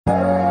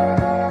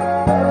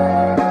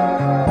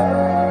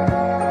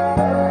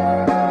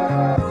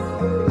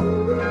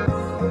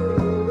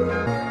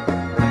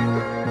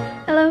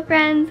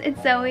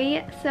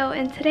Chloe. So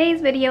in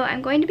today's video,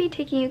 I'm going to be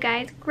taking you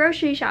guys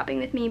grocery shopping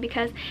with me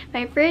because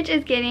my fridge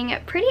is getting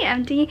pretty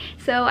empty.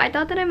 So I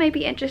thought that it might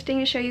be interesting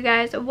to show you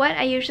guys what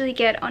I usually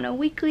get on a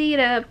weekly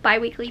to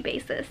bi-weekly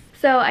basis.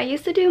 So I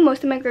used to do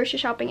most of my grocery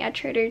shopping at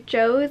Trader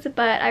Joe's,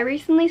 but I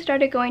recently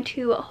started going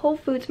to Whole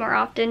Foods more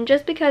often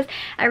just because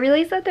I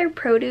realized that their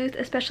produce,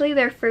 especially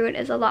their fruit,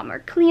 is a lot more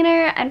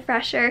cleaner and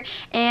fresher,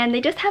 and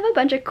they just have a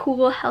bunch of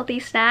cool healthy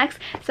snacks.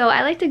 So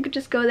I like to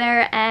just go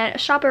there and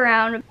shop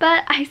around,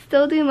 but I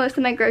still do most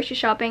of my grocery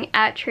shopping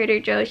at Trader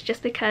Joe's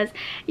just because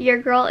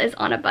your girl is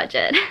on a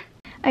budget.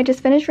 I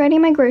just finished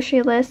writing my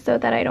grocery list so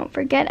that I don't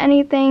forget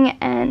anything,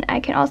 and I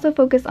can also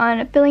focus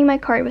on filling my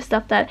cart with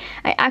stuff that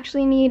I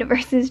actually need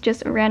versus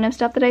just random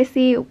stuff that I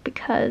see,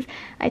 because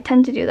I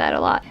tend to do that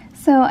a lot.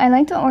 So I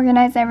like to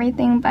organize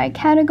everything by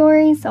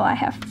category, so I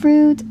have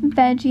fruit,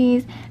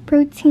 veggies,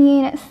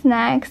 protein,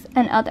 snacks,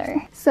 and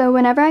other. So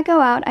whenever I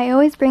go out, I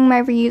always bring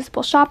my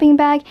reusable shopping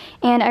bag,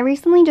 and I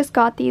recently just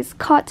got these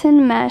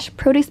cotton mesh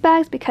produce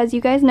bags because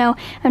you guys know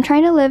I'm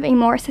trying to live a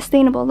more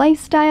sustainable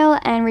lifestyle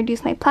and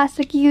reduce my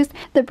plastic use.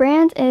 The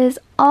brand is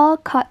all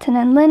cotton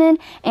and linen,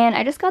 and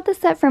I just got this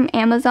set from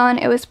Amazon.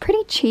 It was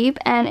pretty cheap,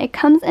 and it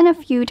comes in a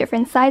few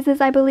different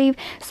sizes, I believe,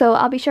 so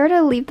I'll be sure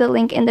to leave the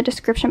link in the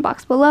description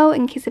box below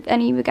in case if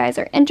any of you guys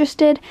are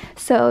interested.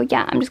 So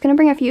yeah, I'm just gonna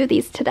bring a few of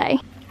these today.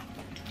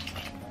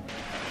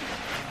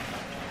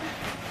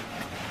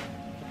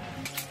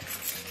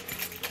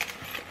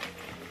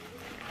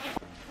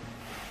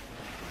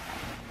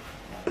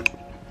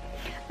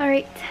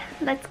 Alright,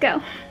 let's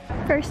go.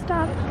 First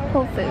stop,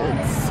 Whole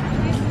Foods.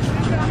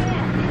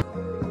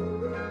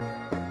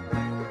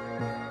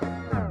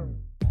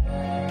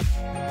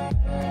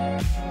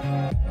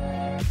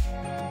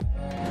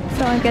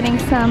 So I'm getting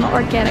some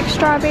organic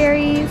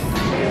strawberries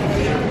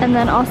and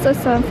then also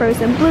some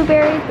frozen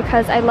blueberries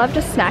because I love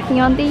just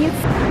snacking on these.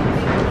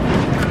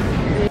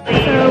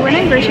 So when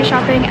I'm grocery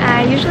shopping,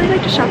 I usually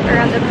like to shop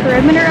around the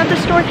perimeter of the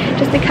store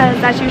just because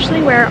that's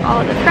usually where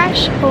all the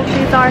fresh Whole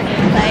Foods are,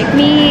 like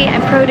meat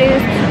and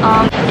produce,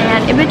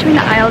 and in between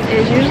the aisles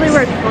is usually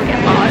where people get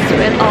lost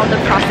with all the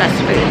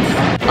processed foods.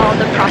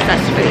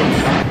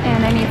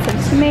 And I need some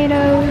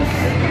tomatoes.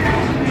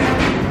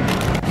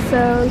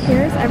 So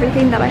here's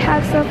everything that I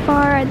have so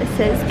far. This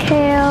is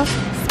kale,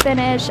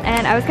 spinach,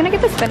 and I was gonna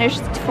get the spinach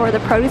for the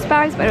produce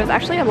bags, but it was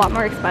actually a lot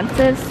more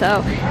expensive,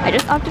 so I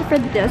just opted for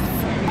this.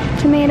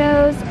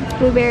 Tomatoes,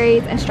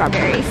 blueberries, and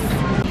strawberries.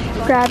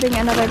 Grabbing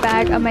another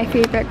bag of my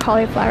favorite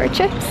cauliflower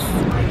chips,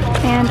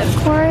 and of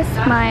course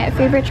my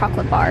favorite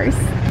chocolate bars.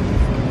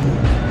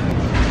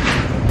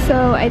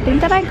 So I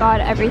think that I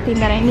got everything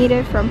that I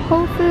needed from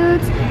Whole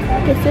Foods.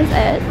 This is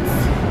it.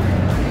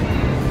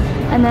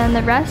 And then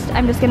the rest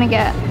I'm just gonna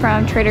get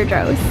from Trader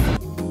Joe's.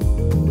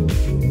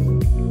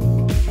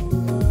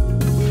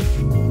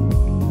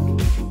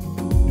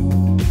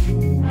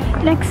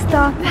 Next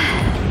stop.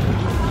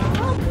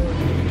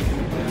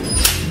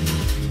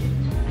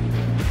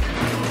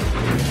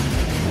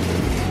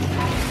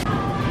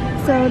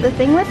 So the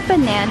thing with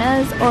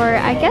bananas, or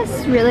I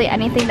guess really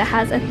anything that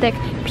has a thick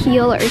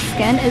peel or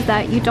skin, is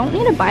that you don't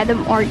need to buy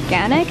them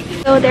organic.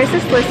 So there's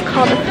this list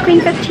called the Clean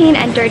 15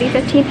 and Dirty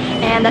 15,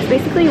 and that's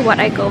basically what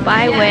I go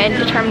by when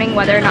determining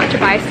whether or not to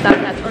buy stuff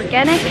that's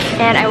organic,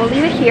 and I will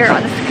leave it here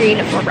on the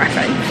screen for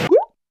reference.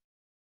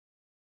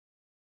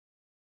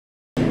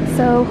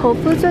 So Whole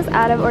Foods was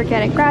out of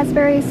organic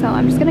raspberries, so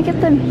I'm just gonna get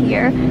them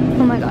here.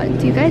 Oh my god,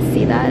 do you guys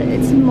see that?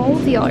 It's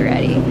moldy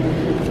already.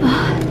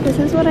 This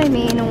is what I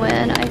mean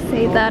when I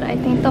say that I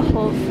think the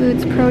Whole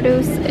Foods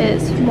produce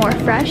is more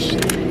fresh,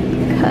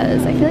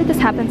 because I feel like this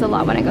happens a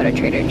lot when I go to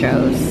Trader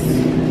Joe's.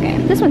 Okay,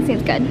 this one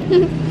seems good.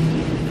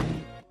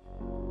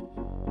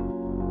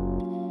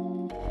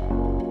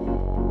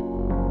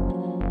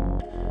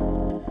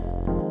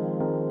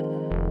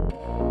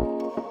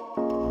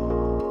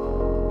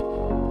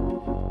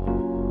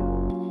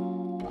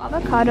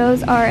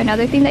 Avocados are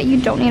another thing that you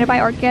don't need to buy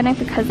organic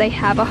because they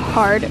have a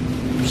hard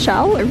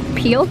shell or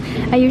peel.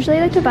 I usually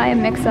like to buy a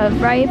mix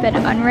of ripe and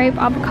unripe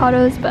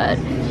avocados, but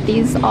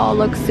these all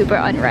look super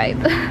unripe.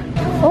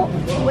 Oh,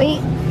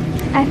 wait,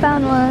 I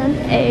found one.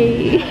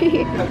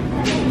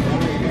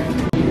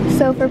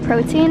 So for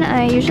protein,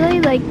 I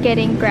usually like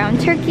getting ground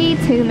turkey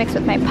to mix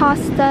with my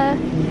pasta,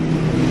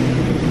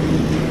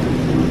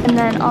 and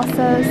then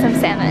also some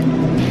salmon.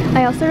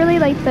 I also really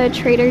like the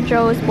Trader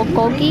Joe's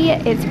bulgogi.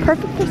 It's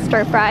perfect for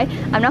stir fry.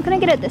 I'm not gonna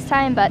get it this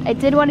time, but I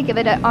did want to give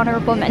it an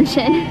honorable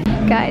mention.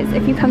 Guys,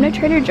 if you come to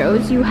Trader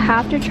Joe's, you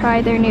have to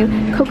try their new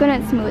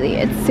coconut smoothie.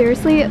 It's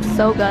seriously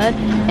so good,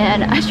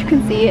 and as you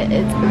can see,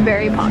 it's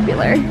very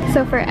popular.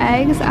 So for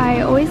eggs,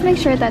 I always make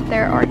sure that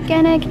they're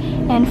organic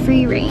and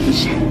free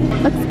range.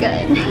 Looks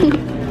good.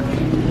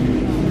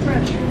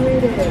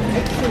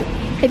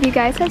 If you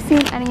guys have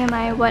seen any of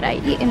my what I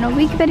eat in a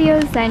week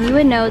videos, then you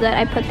would know that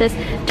I put this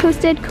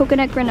toasted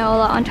coconut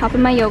granola on top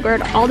of my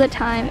yogurt all the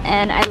time,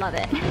 and I love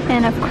it.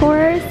 And of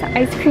course,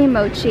 ice cream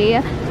mochi.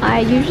 I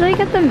usually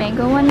get the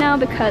mango one now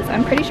because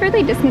I'm pretty sure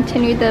they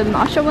discontinued the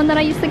matcha one that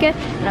I used to get,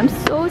 and I'm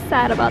so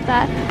sad about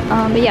that.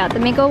 But yeah, the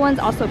mango one's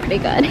also pretty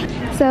good.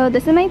 So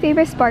this is my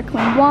favorite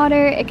sparkling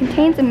water. It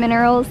contains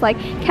minerals like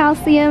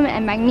calcium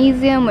and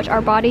magnesium, which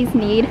our bodies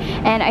need,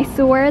 and I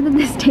swear that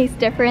this tastes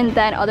different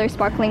than other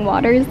sparkling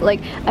waters. Like,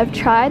 I've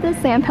tried the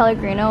San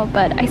Pellegrino,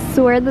 but I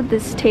swear that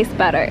this tastes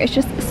better. It's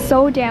just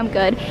so damn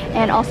good,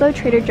 and also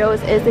Trader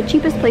Joe's is the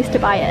cheapest place to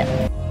buy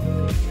it.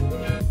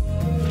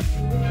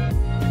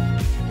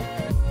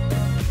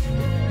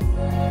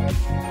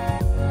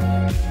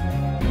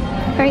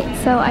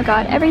 Alright, so I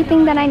got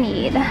everything that I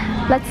need.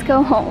 Let's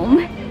go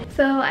home.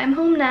 So I'm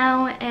home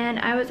now, and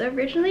I was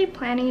originally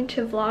planning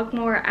to vlog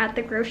more at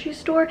the grocery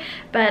store,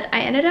 but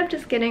I ended up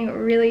just getting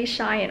really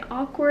shy and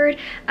awkward.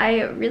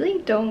 I really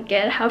don't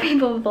get how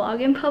people vlog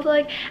in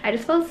public. I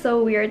just felt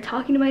so weird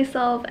talking to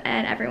myself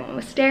and everyone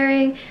was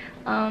staring.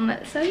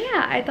 So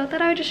yeah, I thought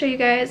that I would just show you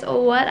guys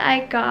what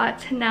I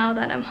got now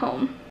that I'm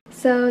home.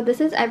 So this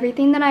is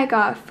everything that I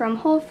got from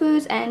Whole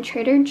Foods and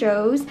Trader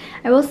Joe's.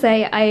 I will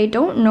say I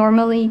don't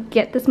normally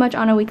get this much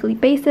on a weekly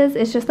basis.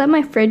 It's just that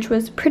my fridge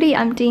was pretty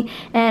empty,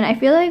 and I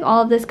feel like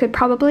all of this could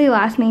probably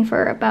last me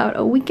for about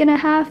a week and a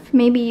half,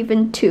 maybe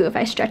even 2 if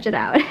I stretch it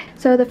out.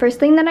 So the first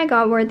thing that I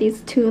got were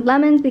these 2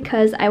 lemons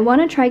because I want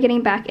to try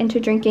getting back into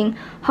drinking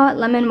hot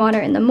lemon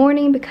water in the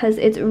morning because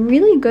it's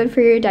really good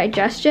for your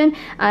digestion.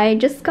 I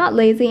just got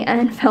lazy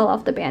and fell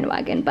off the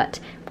bandwagon,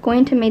 but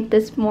going to make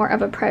this more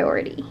of a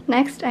priority.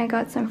 Next, I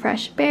got some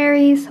fresh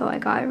berries. So I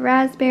got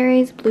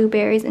raspberries,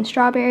 blueberries, and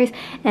strawberries,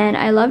 and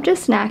I love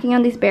just snacking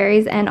on these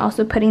berries and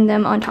also putting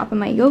them on top of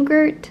my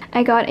yogurt.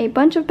 I got a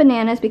bunch of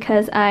bananas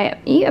because I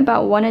eat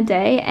about 1 a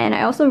day, and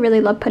I also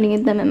really love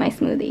putting them in my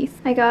smoothies.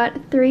 I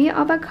got 3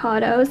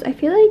 avocados. I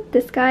feel like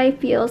this guy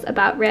feels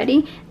about ready,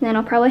 and then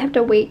I'll probably have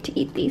to wait to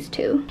eat these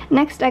 2.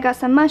 Next, I got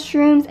some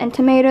mushrooms and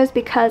tomatoes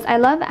because I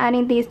love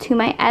adding these to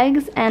my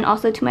eggs and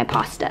also to my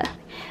pasta.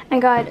 I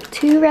got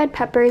 2 red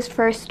peppers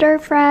for stir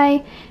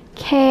fry,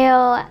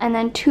 kale, and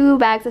then 2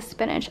 bags of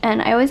spinach.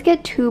 And I always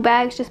get 2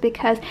 bags just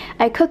because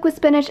I cook with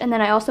spinach and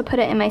then I also put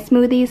it in my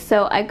smoothies,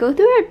 so I go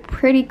through it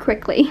pretty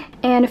quickly.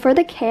 And for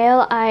the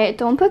kale, I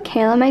don't put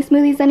kale in my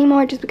smoothies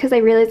anymore just because I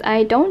realize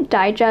I don't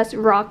digest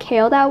raw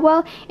kale that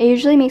well. It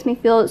usually makes me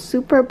feel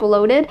super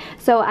bloated,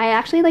 so I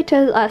actually like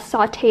to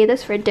saute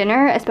this for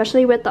dinner,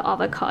 especially with the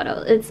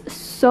avocado. It's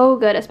so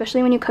good,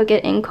 especially when you cook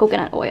it in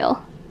coconut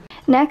oil.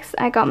 Next,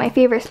 I got my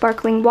favorite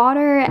sparkling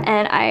water,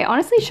 and I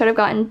honestly should have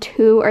gotten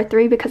 2 or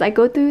 3 because I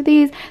go through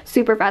these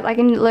super fast. I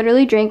can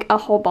literally drink a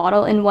whole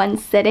bottle in one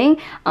sitting,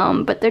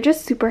 but they're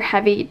just super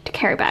heavy to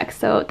carry back,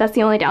 so that's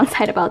the only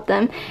downside about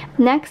them.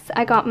 Next,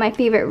 I got my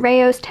favorite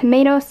Rayo's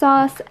tomato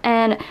sauce,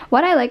 and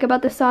what I like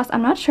about this sauce,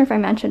 I'm not sure if I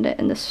mentioned it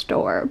in the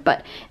store,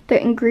 but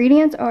the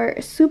ingredients are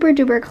super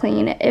duper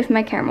clean if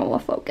my camera will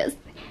focus.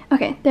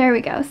 Okay, there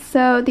we go.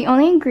 So the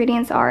only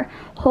ingredients are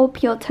whole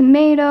peeled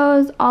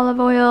tomatoes, olive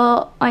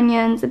oil,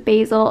 onions,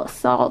 basil,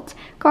 salt,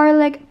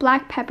 garlic,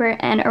 black pepper,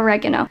 and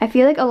oregano. I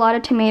feel like a lot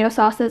of tomato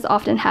sauces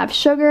often have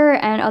sugar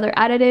and other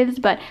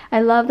additives, but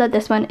I love that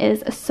this one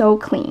is so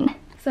clean.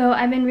 So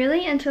I've been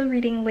really into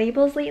reading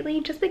labels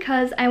lately just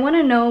because I want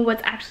to know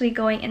what's actually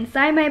going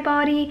inside my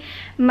body.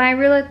 My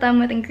rule of thumb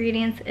with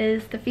ingredients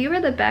is the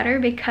fewer the better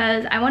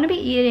because I want to be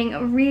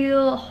eating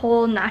real,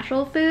 whole,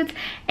 natural foods,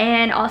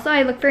 and also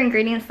I look for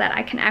ingredients that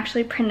I can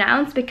actually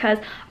pronounce because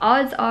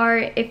odds are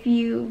if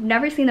you've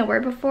never seen the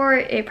word before,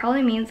 it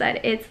probably means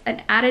that it's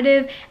an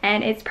additive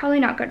and it's probably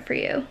not good for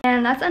you.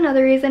 And that's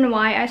another reason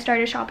why I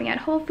started shopping at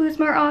Whole Foods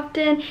more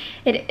often.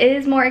 It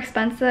is more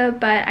expensive,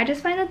 but I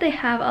just find that they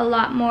have a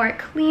lot more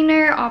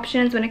cleaner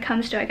options when it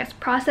comes to, I guess,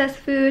 processed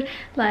food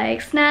like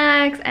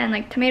snacks and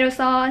like tomato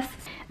sauce.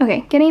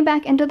 Okay, getting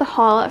back into the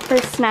haul, for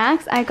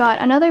snacks, I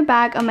got another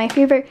bag of my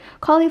favorite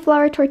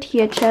cauliflower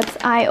tortilla chips.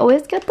 I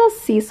always get the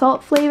sea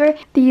salt flavor.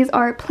 These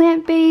are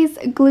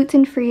plant-based,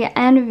 gluten-free,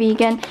 and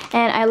vegan,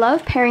 and I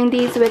love pairing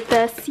these with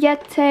the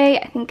Siete,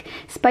 I think,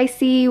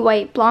 spicy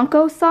white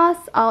blanco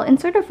sauce. I'll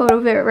insert a photo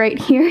of it right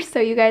here so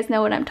you guys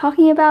know what I'm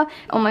talking about.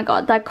 Oh my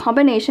god, that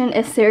combination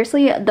is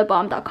seriously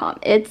thebomb.com.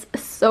 It's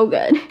so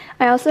good.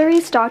 I also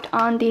restocked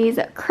on these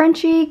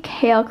crunchy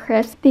kale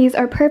crisps. These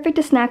are perfect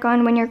to snack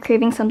on when you're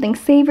craving something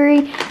savory.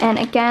 And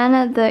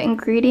again, the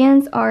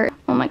ingredients are,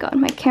 oh my god,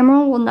 my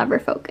camera will never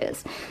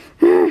focus.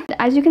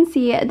 As you can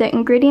see, the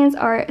ingredients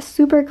are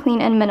super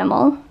clean and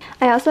minimal.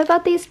 I also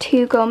got these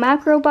 2 Go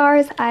Macro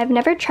bars. I've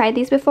never tried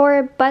these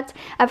before, but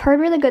I've heard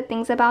really good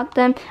things about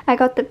them. I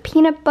got the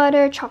peanut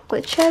butter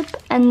chocolate chip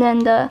and then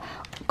the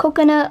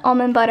coconut,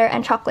 almond butter,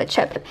 and chocolate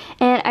chip.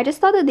 And I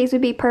just thought that these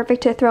would be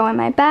perfect to throw in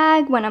my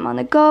bag when I'm on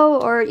the go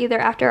or either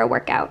after a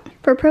workout.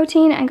 For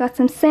protein, I got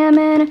some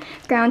salmon,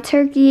 ground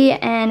turkey,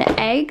 and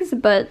eggs,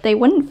 but they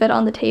wouldn't fit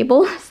on the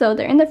table, so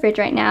they're in the fridge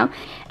right now.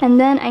 And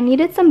then I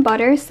needed some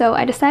butter, so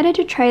I decided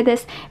to try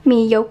this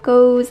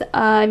Miyoko's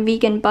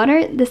vegan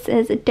butter. This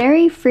is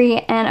dairy-free,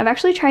 and I've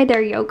actually tried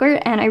their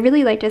yogurt, and I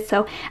really liked it,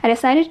 so I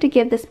decided to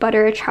give this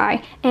butter a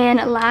try. And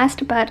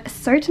last but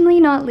certainly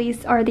not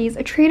least are these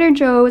Trader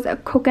Joe's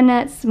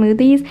coconut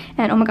smoothies.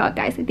 And oh my god,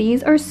 guys,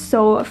 these are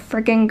so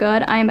freaking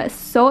good. I'm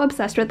so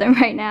obsessed with them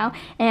right now,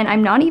 and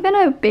I'm not even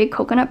a big big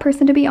coconut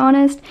person, to be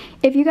honest.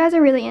 If you guys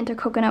are really into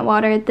coconut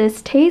water,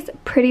 this tastes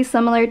pretty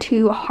similar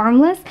to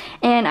Harmless,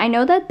 and I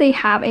know that they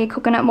have a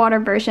coconut water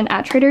version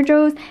at Trader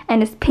Joe's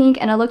and it's pink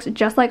and it looks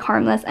just like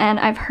Harmless, and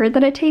I've heard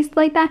that it tastes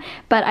like that,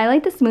 but I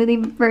like the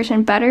smoothie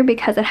version better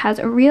because it has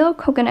a real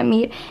coconut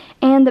meat.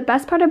 And the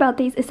best part about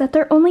these is that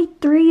they're only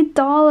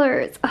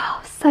 $3.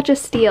 Oh, such a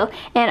steal.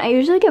 And I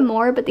usually get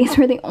more, but these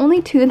were the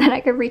only two that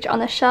I could reach on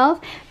the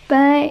shelf.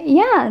 But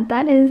yeah,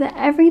 that is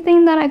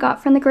everything that I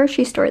got from the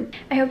grocery store.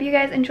 I hope you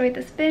guys enjoyed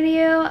this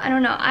video. I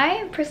don't know,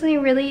 I personally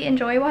really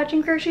enjoy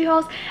watching grocery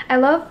hauls. I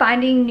love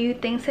finding new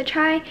things to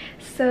try.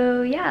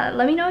 So yeah,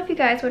 let me know if you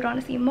guys would want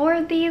to see more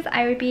of these.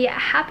 I would be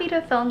happy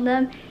to film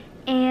them.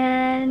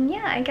 And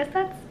yeah, I guess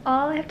that's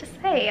all I have to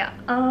say.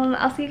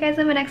 I'll see you guys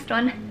in the next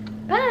one.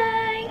 Bye!